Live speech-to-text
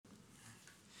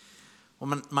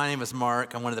Well, my name is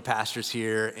Mark. I'm one of the pastors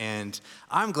here, and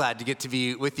I'm glad to get to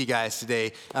be with you guys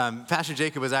today. Pastor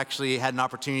Jacob has actually had an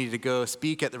opportunity to go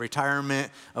speak at the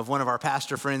retirement of one of our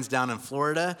pastor friends down in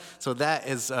Florida. So that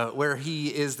is where he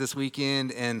is this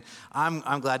weekend, and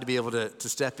I'm glad to be able to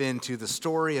step into the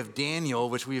story of Daniel,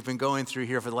 which we've been going through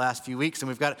here for the last few weeks, and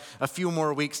we've got a few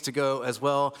more weeks to go as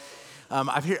well.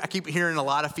 I keep hearing a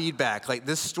lot of feedback. Like,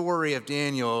 this story of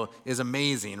Daniel is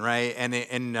amazing, right? And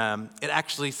it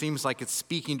actually seems like it's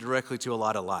speaking directly to a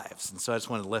lot of lives. And so I just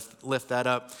want to lift that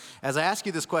up. As I ask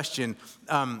you this question,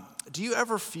 do you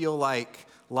ever feel like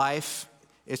life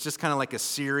is just kind of like a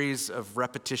series of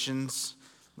repetitions?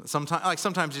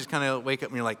 Sometimes you just kind of wake up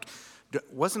and you're like,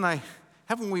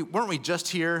 weren't we just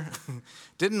here?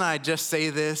 Didn't I just say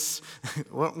this?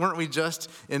 Weren't we just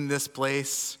in this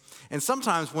place? And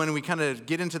sometimes when we kind of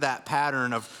get into that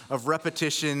pattern of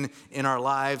repetition in our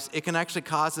lives, it can actually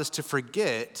cause us to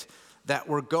forget that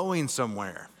we're going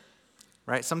somewhere,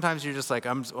 right? Sometimes you're just like,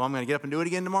 I'm going to get up and do it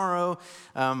again tomorrow.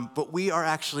 But we are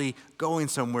actually going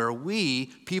somewhere. We,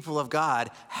 people of God,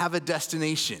 have a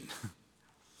destination.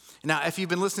 Now, if you've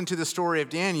been listening to the story of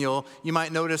Daniel, you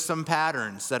might notice some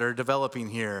patterns that are developing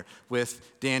here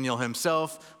with Daniel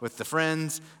himself, with the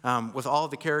friends, with all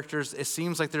the characters. It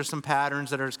seems like there's some patterns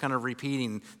that are just kind of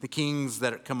repeating. The kings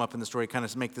that come up in the story kind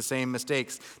of make the same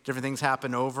mistakes. Different things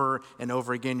happen over and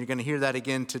over again. You're going to hear that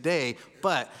again today.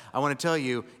 But I want to tell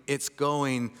you, it's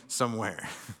going somewhere.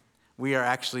 We are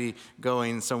actually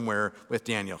going somewhere with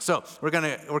Daniel. So we're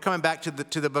coming back to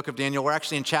the book of Daniel. We're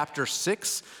actually in chapter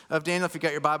 6 of Daniel. If you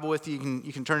got your Bible with you,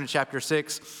 you can turn to chapter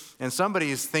 6. And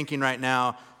somebody's thinking right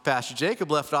now, Pastor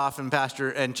Jacob left off in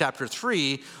chapter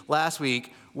 3 last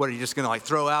week. What, are you just going to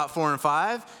throw out 4 and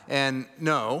 5? And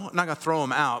no, I'm not going to throw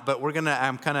them out, but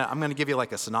I'm going to give you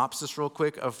a synopsis real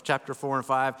quick of chapter 4 and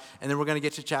 5, and then we're going to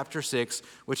get to chapter 6,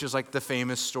 which is the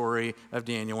famous story of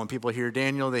Daniel. When people hear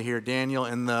Daniel, they hear Daniel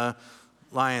in the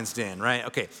lion's den, right?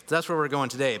 Okay, so that's where we're going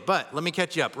today. But let me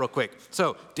catch you up real quick.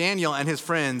 So Daniel and his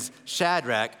friends,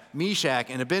 Shadrach, Meshach,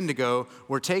 and Abednego,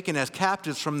 were taken as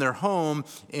captives from their home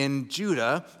in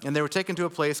Judah, and they were taken to a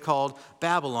place called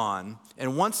Babylon.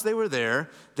 And once they were there,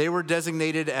 they were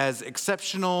designated as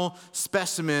exceptional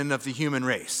specimen of the human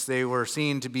race. They were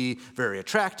seen to be very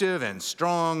attractive and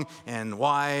strong and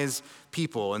wise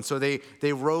people. And so they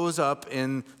rose up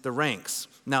in the ranks.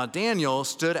 Now, Daniel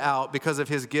stood out because of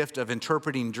his gift of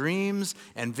interpreting dreams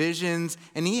and visions,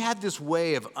 and he had this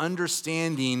way of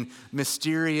understanding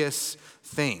mysterious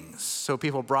things. So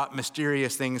people brought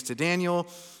mysterious things to Daniel.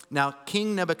 Now,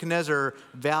 King Nebuchadnezzar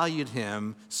valued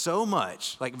him so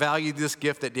much, valued this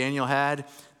gift that Daniel had,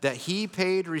 that he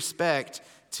paid respect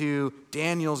to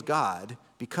Daniel's God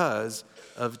because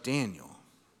of Daniel.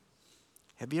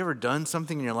 Have you ever done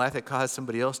something in your life that caused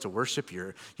somebody else to worship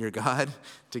your God,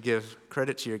 to give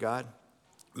credit to your God?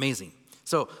 Amazing.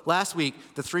 So last week,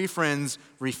 the three friends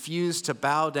refused to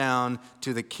bow down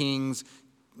to the king's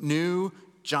new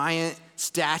giant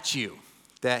statue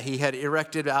that he had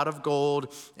erected out of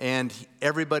gold, and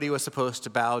everybody was supposed to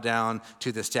bow down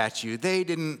to the statue. They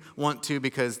didn't want to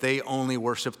because they only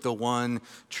worshiped the one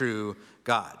true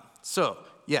God. So,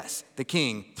 yes, the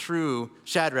king threw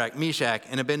Shadrach, Meshach,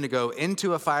 and Abednego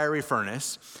into a fiery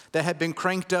furnace that had been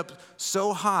cranked up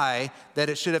so high that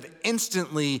it should have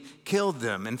instantly killed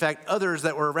them. In fact, others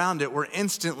that were around it were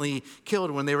instantly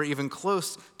killed when they were even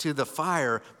close to the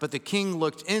fire. But the king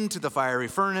looked into the fiery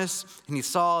furnace, and he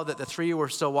saw that the three were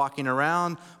still walking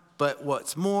around. But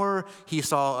what's more, he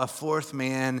saw a fourth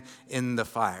man in the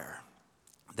fire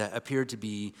that appeared to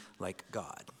be like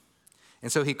God.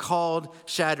 And so he called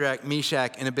Shadrach,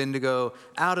 Meshach, and Abednego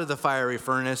out of the fiery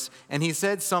furnace, and he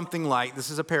said something like, this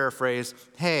is a paraphrase,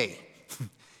 "Hey,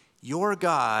 your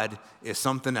God is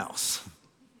something else.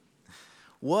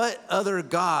 What other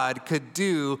God could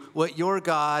do what your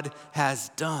God has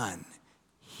done?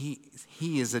 He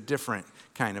is a different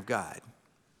kind of God."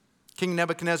 King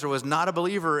Nebuchadnezzar was not a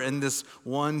believer in this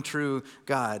one true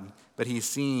God, but he's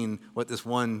seen what this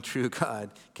one true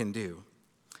God can do.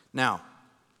 Now,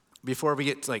 before we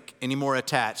get any more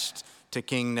attached to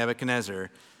King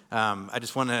Nebuchadnezzar, I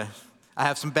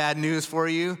have some bad news for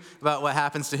you about what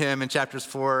happens to him in chapters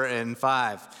 4 and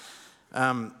 5.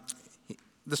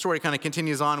 The story kind of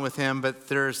continues on with him, but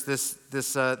there's this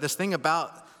thing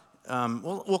about,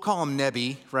 we'll call him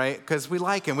Nebi, right? Because we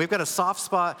like him. We've got a soft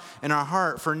spot in our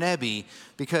heart for Nebi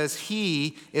because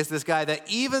he is this guy that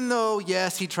even though,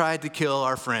 yes, he tried to kill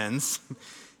our friends,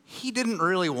 he didn't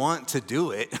really want to do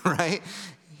it, right?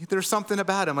 There's something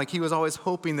about him, he was always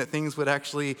hoping that things would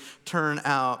actually turn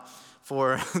out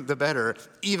for the better,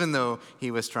 even though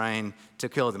he was trying to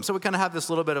kill them. So we kind of have this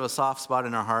little bit of a soft spot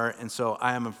in our heart, and so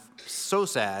I am so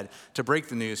sad to break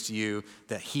the news to you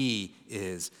that he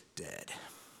is dead,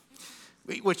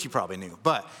 which you probably knew.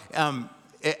 But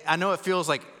I know it feels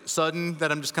like sudden that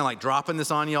I'm just kind of like dropping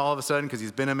this on you all of a sudden because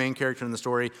he's been a main character in the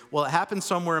story. Well, it happened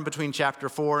somewhere in between chapter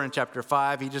 4 and chapter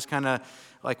 5. He just kind of,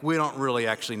 like, we don't really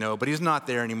actually know, but he's not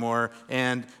there anymore,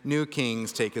 and new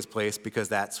kings take his place because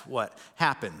that's what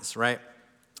happens, right?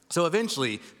 So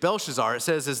eventually, Belshazzar, it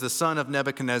says, is the son of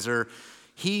Nebuchadnezzar.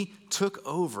 He took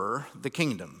over the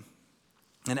kingdom.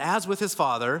 And as with his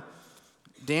father,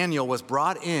 Daniel was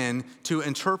brought in to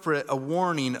interpret a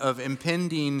warning of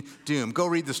impending doom. Go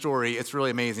read the story. It's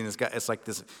really amazing. It's like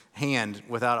this hand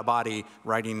without a body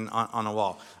writing on a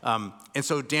wall. And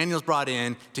so Daniel's brought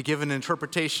in to give an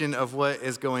interpretation of what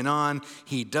is going on.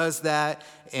 He does that,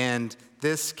 and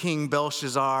this King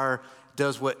Belshazzar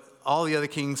does what all the other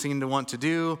kings seem to want to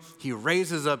do. He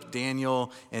raises up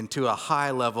Daniel into a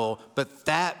high level, but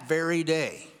that very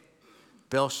day,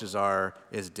 Belshazzar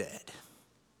is dead.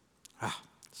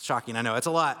 Shocking, I know, it's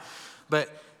a lot. But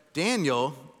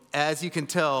Daniel, as you can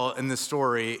tell in this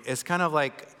story, is kind of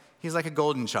like, he's like a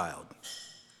golden child.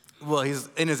 Well, he's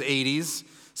in his 80s,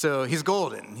 so he's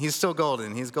golden. He's still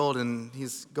golden. He's golden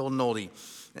oldie.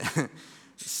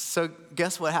 So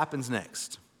guess what happens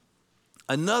next?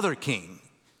 Another king,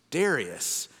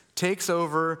 Darius, takes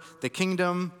over the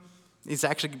kingdom. He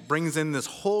actually brings in this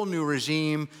whole new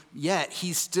regime, yet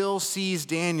he still sees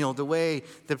Daniel the way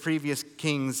the previous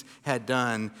kings had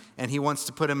done, and he wants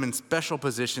to put him in special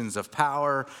positions of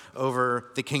power over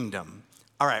the kingdom.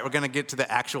 All right, we're going to get to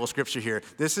the actual scripture here.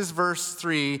 This is verse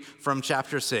 3 from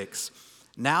chapter 6.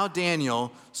 Now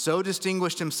Daniel so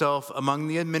distinguished himself among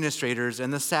the administrators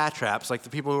and the satraps, like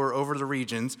the people who were over the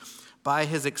regions, by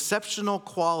his exceptional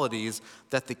qualities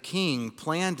that the king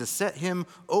planned to set him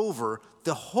over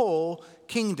the whole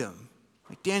kingdom.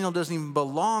 Like Daniel doesn't even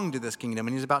belong to this kingdom,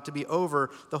 and he's about to be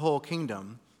over the whole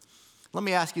kingdom. Let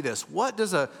me ask you this. What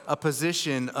does a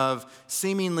position of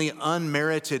seemingly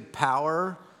unmerited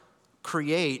power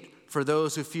create for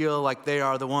those who feel like they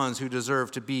are the ones who deserve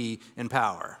to be in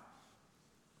power?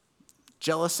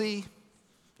 Jealousy?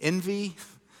 Envy?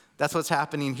 That's what's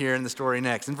happening here in the story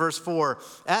next. In verse 4,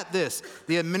 at this,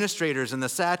 the administrators and the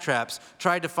satraps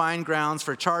tried to find grounds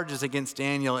for charges against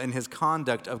Daniel in his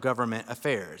conduct of government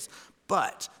affairs,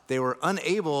 but they were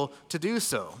unable to do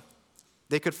so.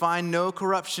 They could find no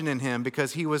corruption in him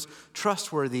because he was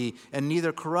trustworthy and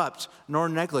neither corrupt nor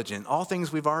negligent. All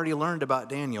things we've already learned about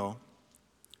Daniel.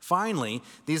 Finally,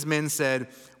 these men said,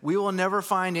 we will never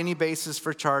find any basis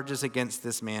for charges against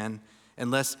this man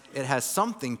unless it has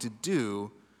something to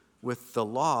do with the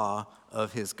law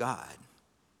of his God.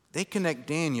 They connect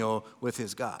Daniel with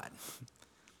his God.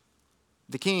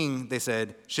 The king, they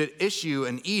said, should issue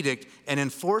an edict and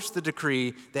enforce the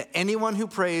decree that anyone who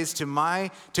prays to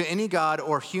any god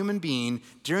or human being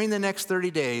during the next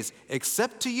 30 days,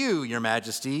 except to you, your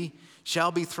majesty,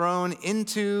 shall be thrown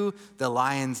into the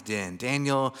lion's den.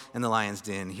 Daniel and the lion's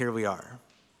den, here we are.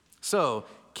 So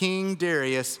King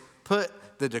Darius put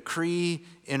the decree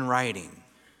in writing.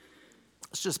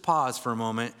 Let's just pause for a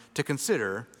moment to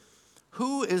consider,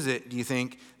 who is it, do you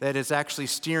think, that is actually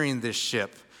steering this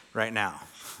ship right now?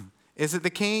 Is it the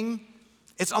king?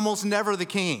 It's almost never the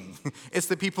king. It's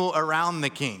the people around the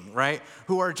king, right?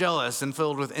 Who are jealous and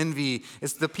filled with envy.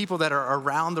 It's the people that are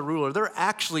around the ruler. They're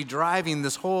actually driving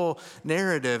this whole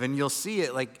narrative, and you'll see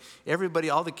it like everybody,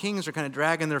 all the kings are kind of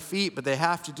dragging their feet, but they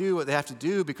have to do what they have to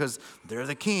do because they're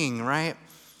the king, right?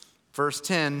 Verse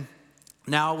 10,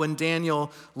 now when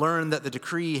Daniel learned that the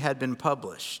decree had been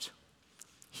published,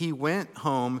 he went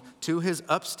home to his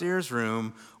upstairs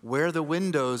room where the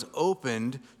windows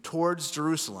opened towards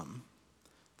Jerusalem.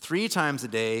 3 times a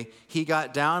day, he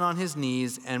got down on his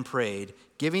knees and prayed,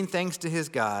 giving thanks to his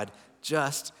God,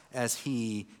 just as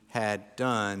he had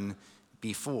done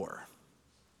before.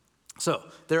 So,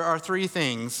 there are 3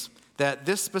 things that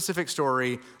this specific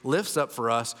story lifts up for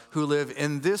us who live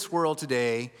in this world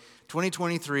today,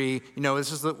 2023.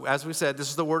 This is as we said, this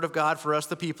is the word of God for us,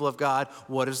 the people of God.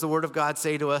 What does the word of God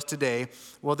say to us today?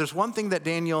 Well, there's one thing that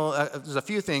there's a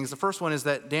few things. The first one is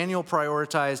that Daniel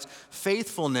prioritized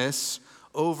faithfulness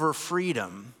over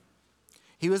freedom.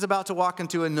 He was about to walk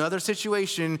into another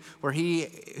situation where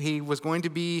he was going to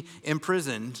be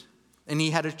imprisoned, and he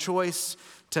had a choice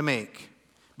to make.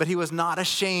 But he was not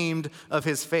ashamed of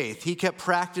his faith. He kept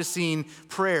practicing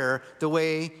prayer the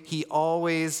way he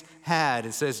always had.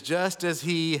 It says, just as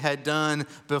he had done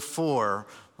before,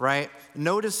 right?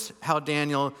 Notice how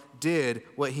Daniel did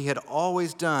what he had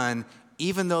always done,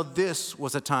 even though this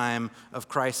was a time of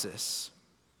crisis.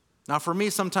 Now, for me,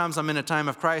 sometimes I'm in a time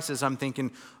of crisis. I'm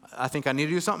thinking, I think I need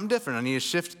to do something different. I need to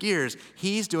shift gears.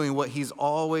 He's doing what he's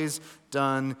always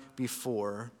done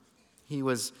before. He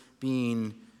was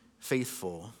being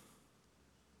faithful.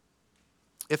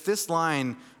 If this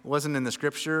line wasn't in the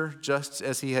scripture, just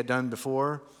as he had done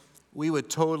before, we would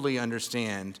totally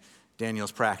understand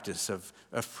Daniel's practice of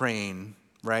praying,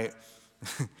 right?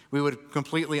 We would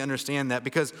completely understand that,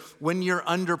 because when you're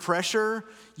under pressure,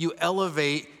 you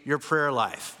elevate your prayer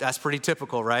life. That's pretty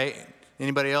typical, right?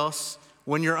 Anybody else?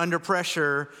 When you're under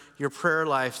pressure, your prayer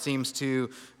life seems to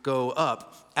go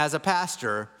up. As a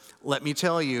pastor, let me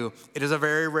tell you, it is a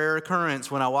very rare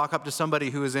occurrence when I walk up to somebody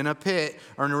who is in a pit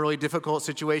or in a really difficult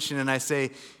situation and I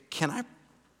say, can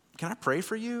I pray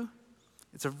for you?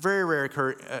 It's a very rare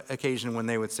occasion when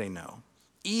they would say no,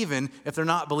 even if they're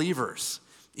not believers.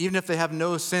 Even if they have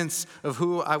no sense of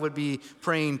who I would be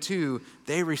praying to,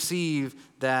 they receive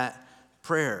that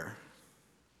prayer.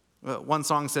 One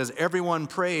song says, everyone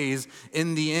prays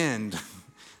in the end.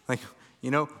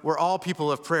 We're all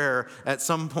people of prayer at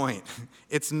some point.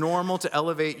 It's normal to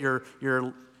elevate your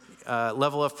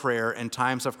level of prayer in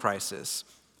times of crisis.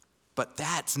 But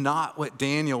that's not what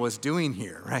Daniel was doing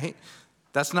here, right?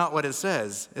 That's not what it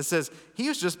says. It says he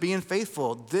was just being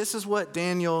faithful. This is what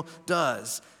Daniel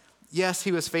does. Yes,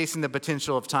 he was facing the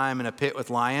potential of time in a pit with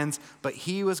lions, but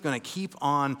he was going to keep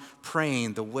on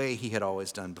praying the way he had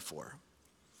always done before.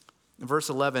 In verse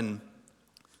 11,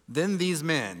 then these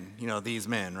men,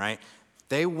 right?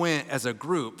 They went as a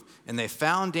group and they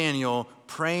found Daniel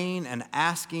praying and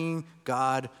asking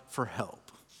God for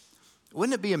help.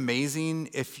 Wouldn't it be amazing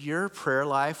if your prayer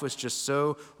life was just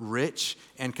so rich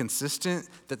and consistent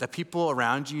that the people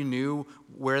around you knew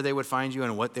where they would find you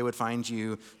and what they would find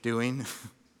you doing?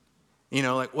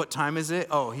 What time is it?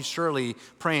 Oh, he's surely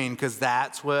praying, because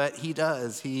that's what he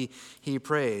does. He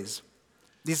prays.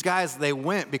 These guys, they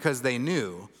went because they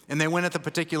knew. And they went at the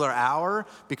particular hour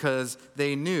because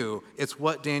they knew. It's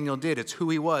what Daniel did. It's who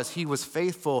he was. He was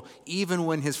faithful even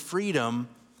when his freedom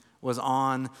was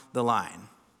on the line.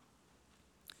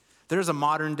 There's a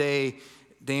modern day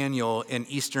Daniel in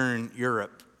Eastern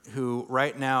Europe who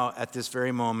right now at this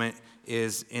very moment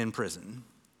is in prison.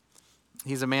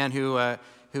 He's a man who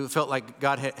felt like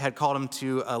God had called him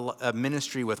to a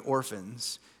ministry with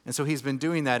orphans. And so he's been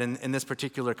doing that in this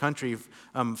particular country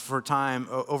over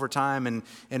time,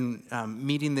 and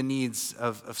meeting the needs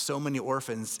of so many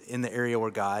orphans in the area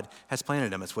where God has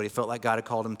planted him. It's what he felt like God had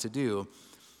called him to do.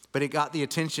 But it got the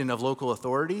attention of local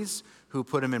authorities who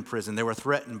put him in prison. They were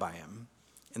threatened by him.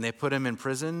 And they put him in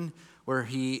prison where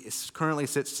he currently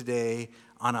sits today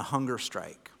on a hunger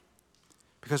strike.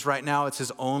 Because right now it's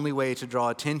his only way to draw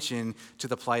attention to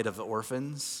the plight of the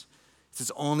orphans. It's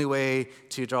his only way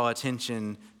to draw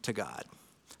attention to God.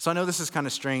 So I know this is kind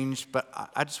of strange, but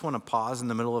I just want to pause in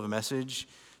the middle of a message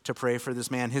to pray for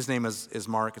this man. His name is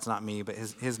Mark. It's not me, but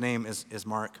his name is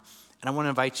Mark. And I want to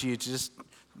invite you to just,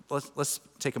 let's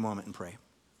take a moment and pray.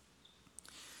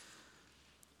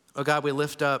 Oh God, we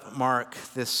lift up Mark,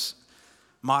 this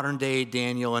modern day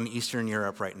Daniel in Eastern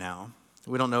Europe right now.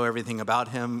 We don't know everything about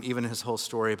him, even his whole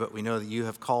story, but we know that you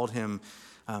have called him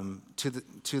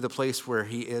to the place where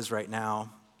he is right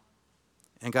now.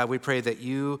 And God, we pray that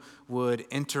you would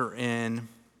enter in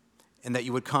and that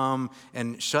you would come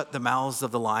and shut the mouths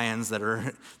of the lions that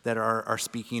are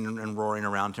speaking and roaring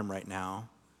around him right now.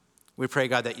 We pray,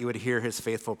 God, that you would hear his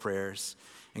faithful prayers.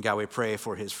 And God, we pray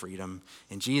for his freedom.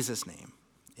 In Jesus' name,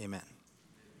 amen.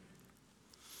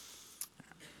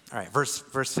 All right, verse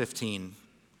 15.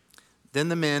 Then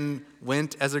the men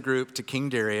went as a group to King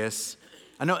Darius.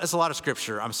 I know it's a lot of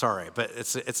scripture, I'm sorry, but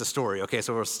it's a story, okay,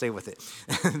 so we'll stay with it.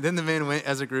 Then the men went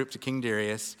as a group to King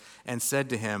Darius and said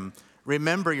to him,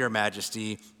 "Remember, your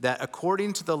majesty, that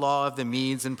according to the law of the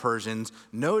Medes and Persians,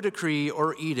 no decree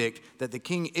or edict that the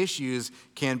king issues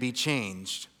can be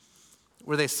changed."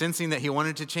 Were they sensing that he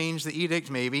wanted to change the edict?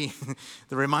 Maybe.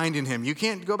 They're reminding him, you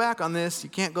can't go back on this.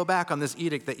 You can't go back on this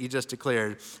edict that you just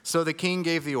declared. So the king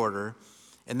gave the order,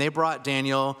 and they brought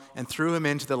Daniel and threw him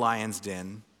into the lion's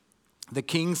den. The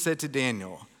king said to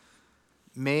Daniel,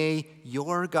 "May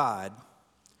your God,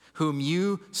 whom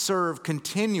you serve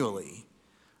continually,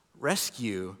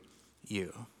 rescue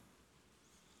you."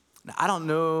 Now, I don't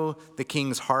know the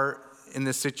king's heart in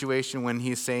this situation when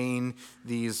he's saying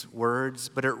these words,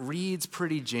 but it reads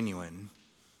pretty genuine.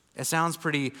 It sounds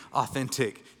pretty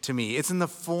authentic to me. It's in the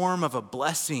form of a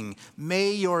blessing.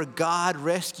 May your God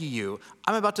rescue you.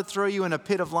 I'm about to throw you in a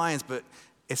pit of lions, but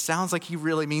it sounds like he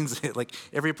really means it. Like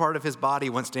every part of his body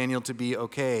wants Daniel to be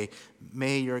okay.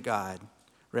 May your God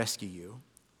rescue you.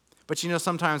 But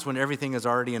sometimes when everything is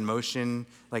already in motion,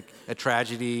 like a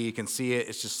tragedy, you can see it,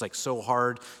 it's just like so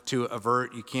hard to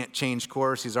avert. You can't change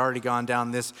course. He's already gone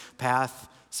down this path,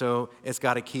 so it's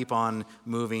got to keep on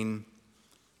moving.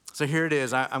 So here it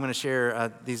is. I'm going to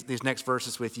share these next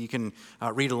verses with you. You can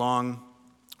read along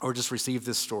or just receive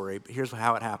this story. But here's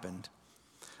how it happened.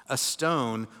 A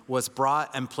stone was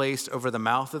brought and placed over the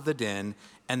mouth of the den,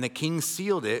 and the king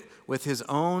sealed it with his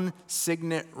own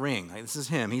signet ring. Like, this is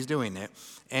him, he's doing it.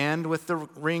 And with the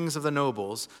rings of the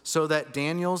nobles, so that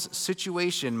Daniel's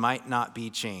situation might not be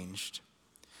changed.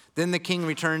 Then the king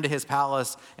returned to his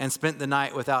palace and spent the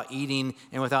night without eating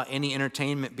and without any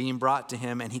entertainment being brought to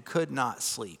him, and he could not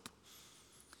sleep.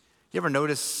 You ever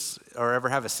notice or ever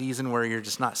have a season where you're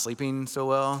just not sleeping so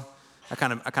well? I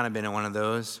kind of been in one of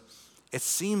those. It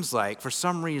seems like for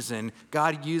some reason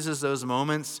God uses those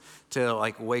moments to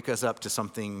like wake us up to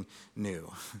something new.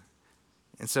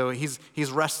 And so he's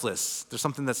restless. There's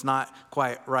something that's not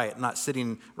quite right, not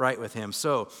sitting right with him.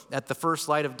 So at the first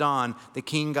light of dawn, the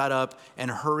king got up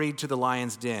and hurried to the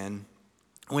lion's den.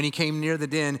 When he came near the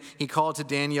den, he called to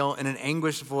Daniel in an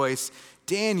anguished voice,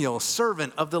 "Daniel,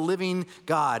 servant of the living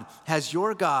God, has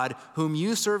your God, whom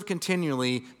you serve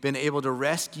continually, been able to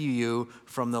rescue you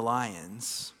from the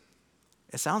lions?"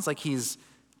 It sounds like he's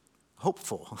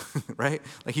hopeful, right?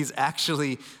 Like he's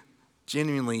actually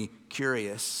genuinely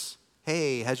curious.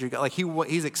 Hey, has your God, like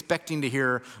he's expecting to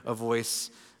hear a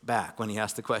voice back when he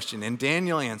asked the question. And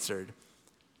Daniel answered,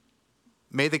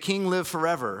 "May the king live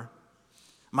forever.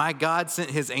 My God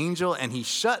sent his angel and he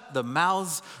shut the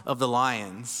mouths of the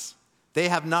lions. They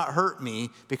have not hurt me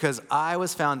because I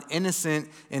was found innocent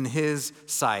in his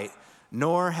sight,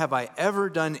 nor have I ever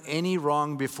done any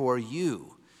wrong before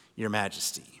you, your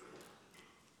majesty."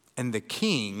 And the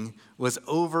king was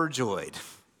overjoyed.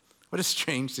 What a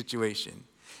strange situation.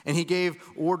 And he gave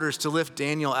orders to lift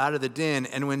Daniel out of the den.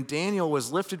 And when Daniel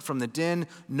was lifted from the den,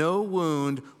 no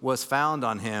wound was found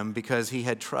on him because he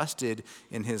had trusted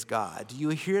in his God. Do you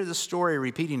hear the story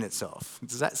repeating itself?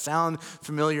 Does that sound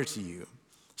familiar to you?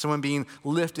 Someone being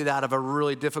lifted out of a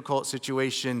really difficult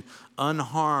situation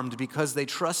unharmed because they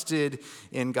trusted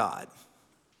in God.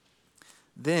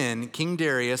 Then King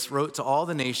Darius wrote to all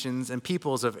the nations and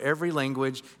peoples of every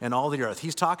language and all the earth.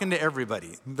 He's talking to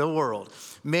everybody, the world.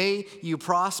 "May you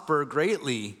prosper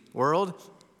greatly, world.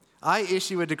 I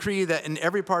issue a decree that in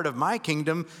every part of my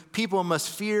kingdom, people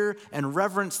must fear and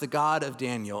reverence the God of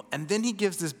Daniel." And then he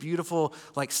gives this beautiful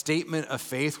statement of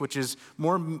faith, which is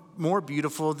more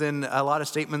beautiful than a lot of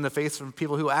statement of faith from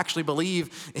people who actually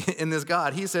believe in this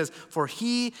God. He says, "For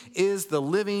he is the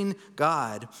living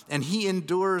God, and he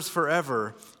endures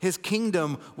forever. His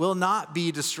kingdom will not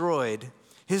be destroyed.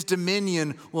 His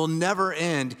dominion will never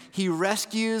end. He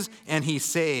rescues and he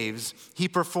saves. He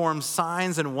performs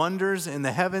signs and wonders in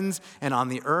the heavens and on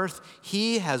the earth.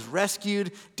 He has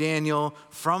rescued Daniel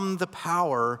from the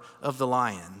power of the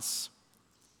lions."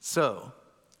 So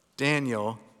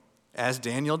Daniel, as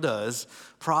Daniel does,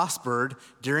 prospered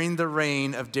during the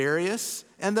reign of Darius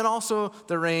and then also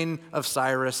the reign of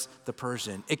Cyrus the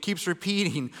Persian. It keeps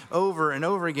repeating over and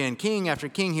over again. King after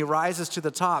king, he rises to the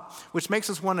top, which makes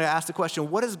us want to ask the question,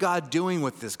 what is God doing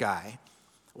with this guy?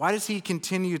 Why does he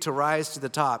continue to rise to the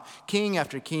top? King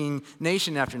after king,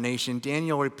 nation after nation,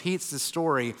 Daniel repeats the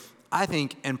story, I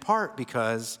think in part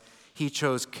because he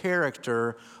chose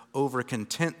character over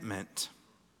contentment.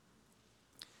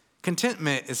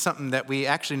 Contentment is something that we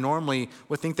actually normally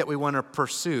would think that we want to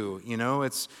pursue.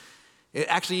 It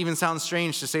actually even sounds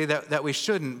strange to say that we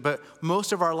shouldn't, but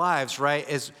most of our lives, right,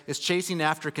 is chasing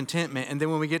after contentment. And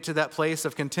then when we get to that place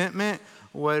of contentment,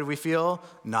 what do we feel?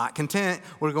 Not content.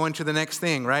 We're going to the next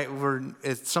thing, right?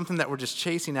 It's something that we're just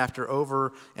chasing after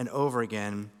over and over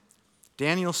again.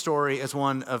 Daniel's story is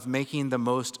one of making the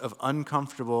most of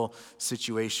uncomfortable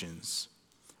situations.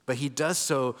 But he does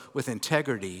so with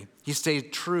integrity. He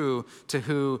stayed true to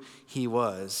who he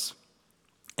was.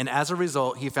 And as a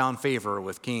result, he found favor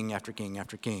with king after king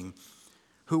after king,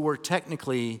 who were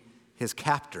technically his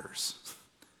captors.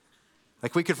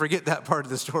 Like we could forget that part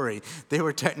of the story. They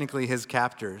were technically his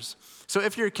captors. So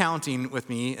if you're counting with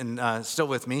me and still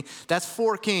with me, that's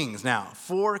 4 kings now.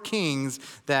 4 kings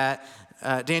that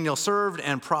Daniel served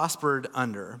and prospered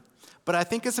under. But I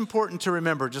think it's important to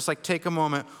remember, just take a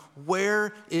moment,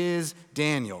 where is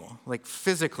Daniel?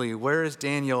 Physically, where is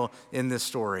Daniel in this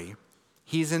story?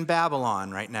 He's in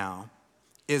Babylon right now.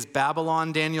 Is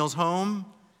Babylon Daniel's home?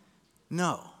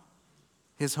 No.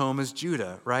 His home is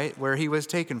Judah, right? Where he was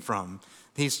taken from.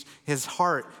 His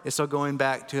heart is still going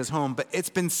back to his home, but it's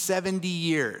been 70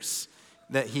 years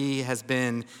that he has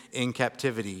been in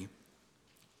captivity.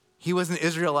 He was an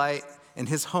Israelite and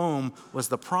his home was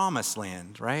the promised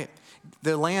land, right?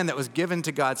 The land that was given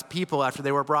to God's people after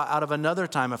they were brought out of another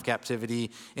time of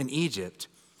captivity in Egypt.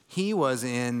 He was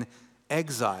in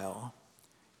exile.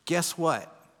 Guess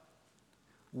what?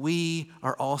 We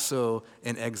are also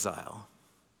in exile.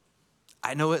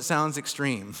 I know it sounds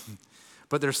extreme,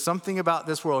 but there's something about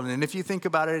this world, and if you think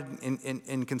about it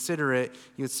and consider it,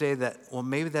 you would say that, well,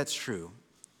 maybe that's true.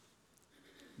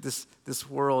 This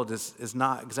world is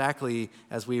not exactly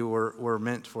as we were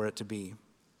meant for it to be.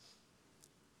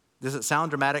 Does it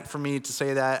sound dramatic for me to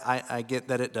say that? I get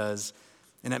that it does.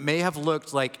 And it may have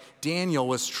looked like Daniel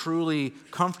was truly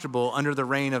comfortable under the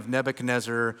reign of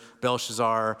Nebuchadnezzar,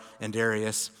 Belshazzar, and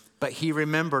Darius, but he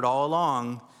remembered all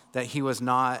along that he was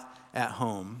not at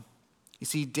home. You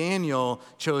see, Daniel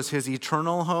chose his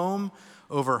eternal home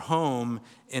over home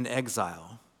in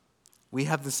exile. We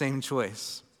have the same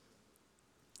choice.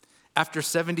 After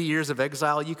 70 years of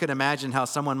exile, you can imagine how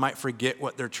someone might forget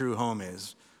what their true home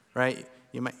is, right?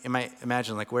 You might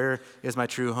imagine, like, where is my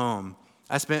true home?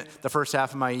 I spent the first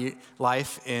half of my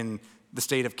life in the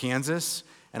state of Kansas,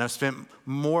 and I've spent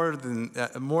more than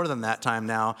that time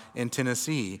now in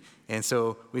Tennessee. And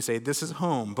so we say, this is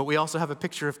home. But we also have a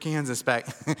picture of Kansas back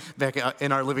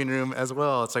in our living room as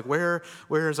well. It's like, where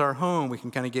is our home? We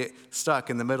can kind of get stuck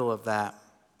in the middle of that.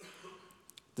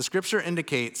 The scripture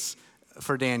indicates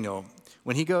for Daniel,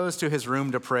 when he goes to his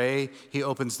room to pray, he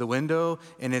opens the window,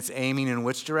 and it's aiming in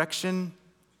which direction?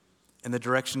 In the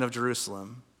direction of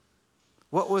Jerusalem.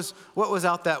 What was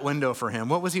out that window for him?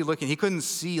 What was he looking? He couldn't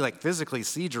see, like physically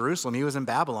see Jerusalem. He was in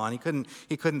Babylon.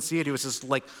 He couldn't see it. He was just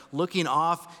like looking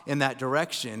off in that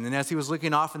direction. And as he was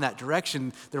looking off in that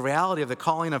direction, the reality of the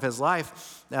calling of his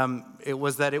life, it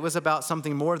was about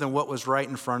something more than what was right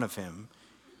in front of him.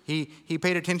 He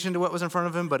paid attention to what was in front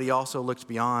of him, but he also looked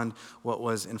beyond what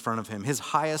was in front of him. His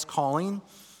highest calling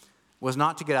was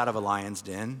not to get out of a lion's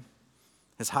den.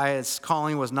 His highest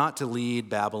calling was not to lead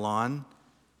Babylon.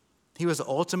 He was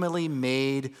ultimately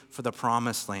made for the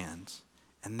promised land.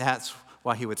 And that's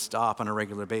why he would stop on a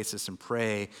regular basis and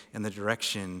pray in the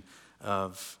direction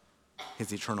of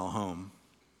his eternal home.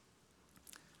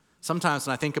 Sometimes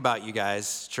when I think about you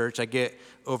guys, church, I get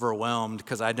overwhelmed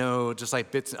because I know just like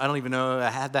bits, I don't even know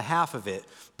I had the half of it,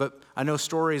 but I know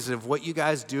stories of what you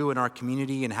guys do in our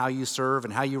community and how you serve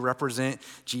and how you represent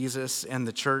Jesus and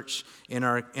the church in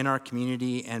our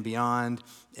community and beyond.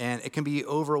 And it can be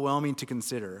overwhelming to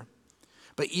consider.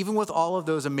 But even with all of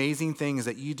those amazing things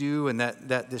that you do and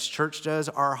that this church does,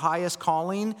 our highest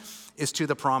calling is to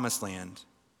the promised land,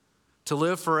 to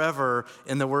live forever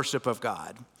in the worship of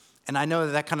God. And I know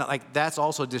that kind of like that's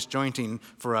also disjointing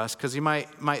for us because you might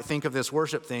think of this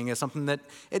worship thing as something that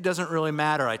it doesn't really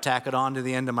matter. I tack it on to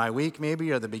the end of my week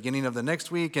maybe or the beginning of the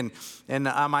next week and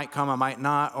I might come, I might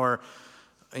not, or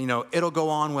it'll go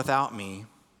on without me.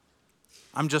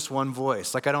 I'm just one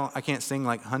voice. Like I can't sing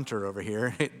like Hunter over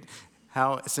here.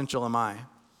 How essential am I?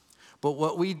 But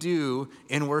what we do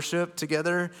in worship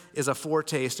together is a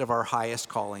foretaste of our highest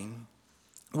calling.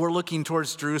 We're looking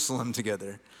towards Jerusalem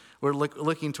together. We're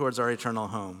looking towards our eternal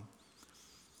home.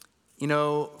 You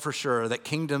know for sure that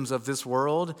kingdoms of this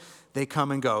world, they come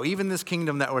and go. Even this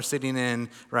kingdom that we're sitting in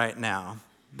right now,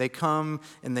 they come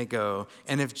and they go.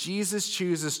 And if Jesus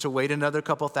chooses to wait another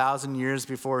couple thousand years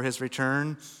before his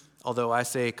return, although I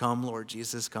say, come, Lord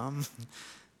Jesus, come.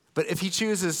 But if he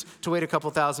chooses to wait a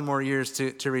couple thousand more years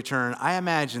to return, I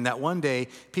imagine that one day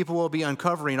people will be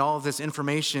uncovering all of this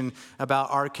information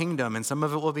about our kingdom, and some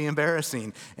of it will be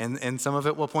embarrassing, and some of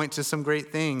it will point to some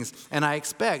great things. And I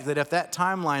expect that if that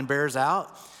timeline bears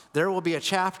out, there will be a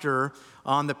chapter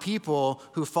on the people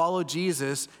who follow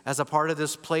Jesus as a part of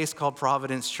this place called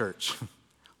Providence Church.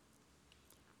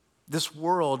 This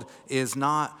world is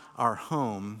not our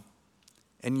home,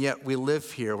 and yet we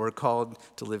live here. We're called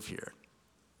to live here.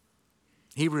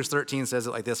 Hebrews 13 says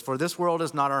it like this: for this world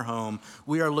is not our home.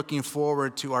 We are looking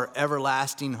forward to our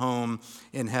everlasting home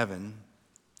in heaven.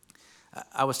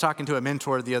 I was talking to a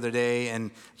mentor the other day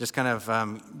and just kind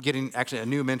of getting a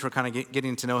new mentor, kind of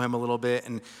getting to know him a little bit.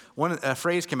 And a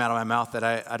phrase came out of my mouth that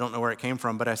I don't know where it came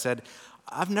from, but I said,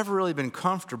 I've never really been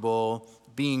comfortable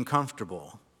being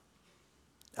comfortable.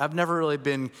 I've never really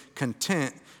been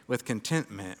content with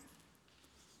contentment.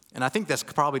 And I think that's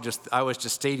probably I was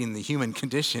just stating the human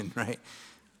condition, right?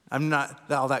 I'm not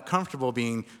all that comfortable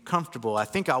being comfortable. I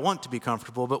think I want to be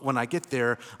comfortable, but when I get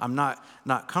there, I'm not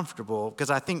comfortable because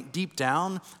I think deep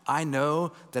down, I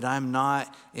know that I'm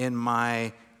not in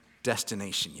my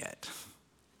destination yet.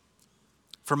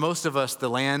 For most of us, the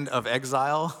land of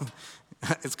exile,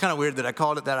 it's kind of weird that I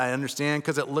called it that, I understand,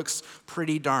 because it looks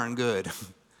pretty darn good.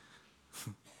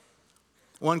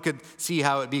 One could see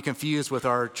how it'd be confused with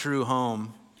our true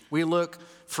home. We look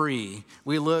free.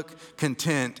 We look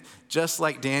content, just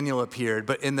like Daniel appeared.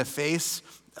 But in the face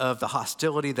of the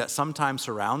hostility that sometimes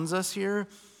surrounds us here,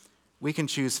 we can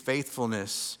choose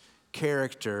faithfulness,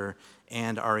 character,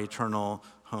 and our eternal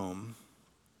home.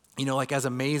 You know, like as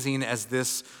amazing as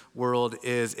this world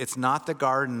is, it's not the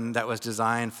garden that was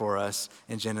designed for us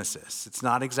in Genesis. It's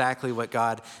not exactly what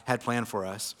God had planned for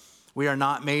us. We are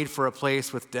not made for a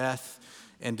place with death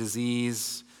and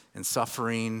disease and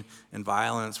suffering and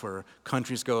violence where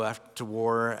countries go to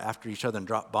war after each other and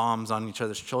drop bombs on each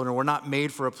other's children. We're not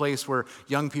made for a place where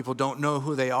young people don't know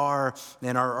who they are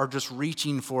and are just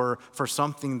reaching for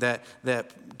something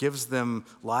that gives them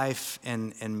life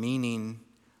and meaning.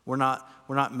 We're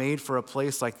not made for a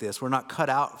place like this. We're not cut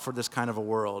out for this kind of a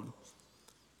world.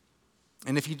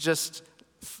 And if you just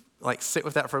sit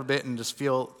with that for a bit and just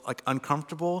feel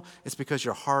uncomfortable, it's because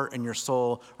your heart and your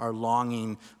soul are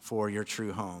longing for your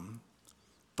true home.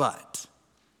 But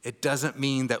it doesn't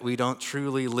mean that we don't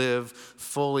truly live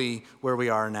fully where we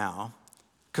are now.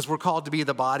 Because we're called to be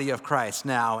the body of Christ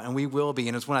now, and we will be.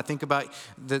 And it's when I think about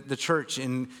the church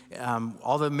and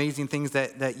all the amazing things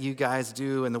that you guys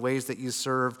do and the ways that you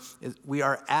serve, we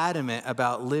are adamant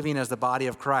about living as the body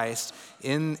of Christ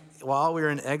while we're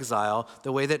in exile,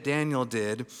 the way that Daniel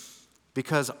did,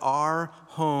 because our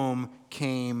home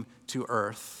came to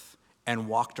earth and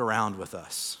walked around with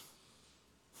us.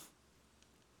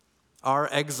 Our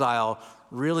exile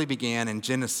really began in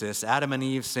Genesis. Adam and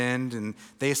Eve sinned, and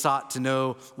they sought to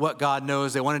know what God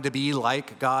knows. They wanted to be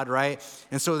like God, right?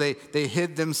 And so they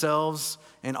hid themselves,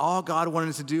 and all God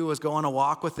wanted to do was go on a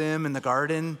walk with them in the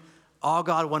garden. All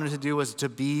God wanted to do was to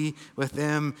be with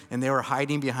them, and they were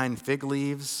hiding behind fig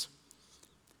leaves.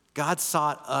 God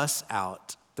sought us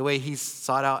out the way he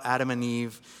sought out Adam and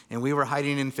Eve, and we were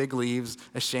hiding in fig leaves,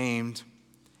 ashamed.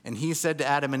 And he said to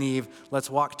Adam and Eve, let's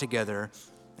walk together.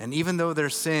 And even though their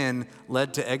sin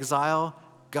led to exile,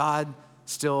 God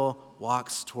still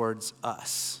walks towards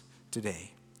us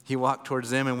today. He walked towards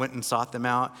them and went and sought them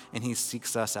out, and he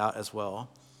seeks us out as well.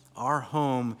 Our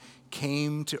home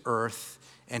came to earth,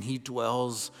 and he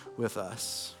dwells with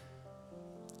us.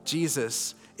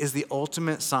 Jesus is the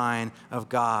ultimate sign of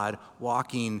God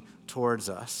walking towards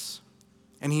us.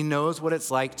 And he knows what it's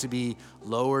like to be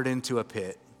lowered into a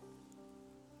pit.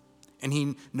 And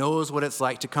he knows what it's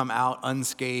like to come out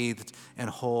unscathed and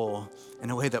whole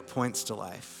in a way that points to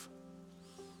life.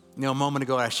 You know, a moment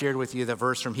ago, I shared with you the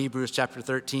verse from Hebrews chapter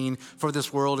 13, for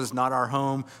this world is not our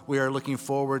home. We are looking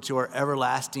forward to our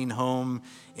everlasting home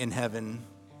in heaven.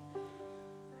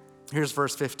 Here's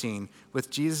verse 15.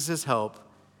 With Jesus' help,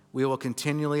 we will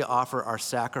continually offer our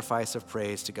sacrifice of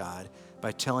praise to God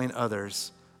by telling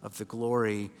others of the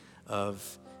glory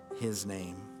of his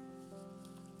name.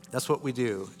 That's what we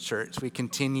do, church. We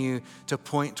continue to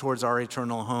point towards our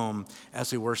eternal home as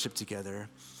we worship together.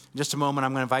 In just a moment,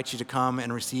 I'm going to invite you to come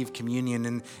and receive communion.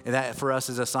 And that for us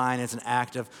is a sign, it's an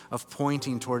act of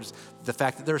pointing towards the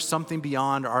fact that there's something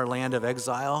beyond our land of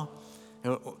exile,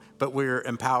 but we're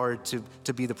empowered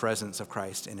to be the presence of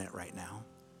Christ in it right now.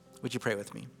 Would you pray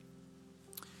with me?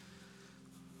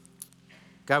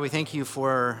 God, we thank you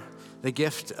for the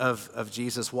gift of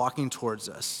Jesus walking towards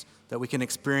us, that we can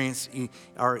experience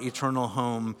our eternal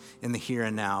home in the here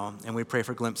and now. And we pray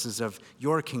for glimpses of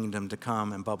your kingdom to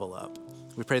come and bubble up.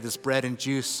 We pray this bread and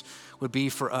juice would be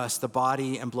for us the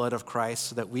body and blood of Christ,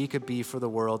 so that we could be for the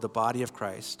world the body of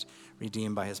Christ,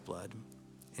 redeemed by his blood.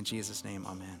 In Jesus' name,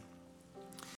 amen.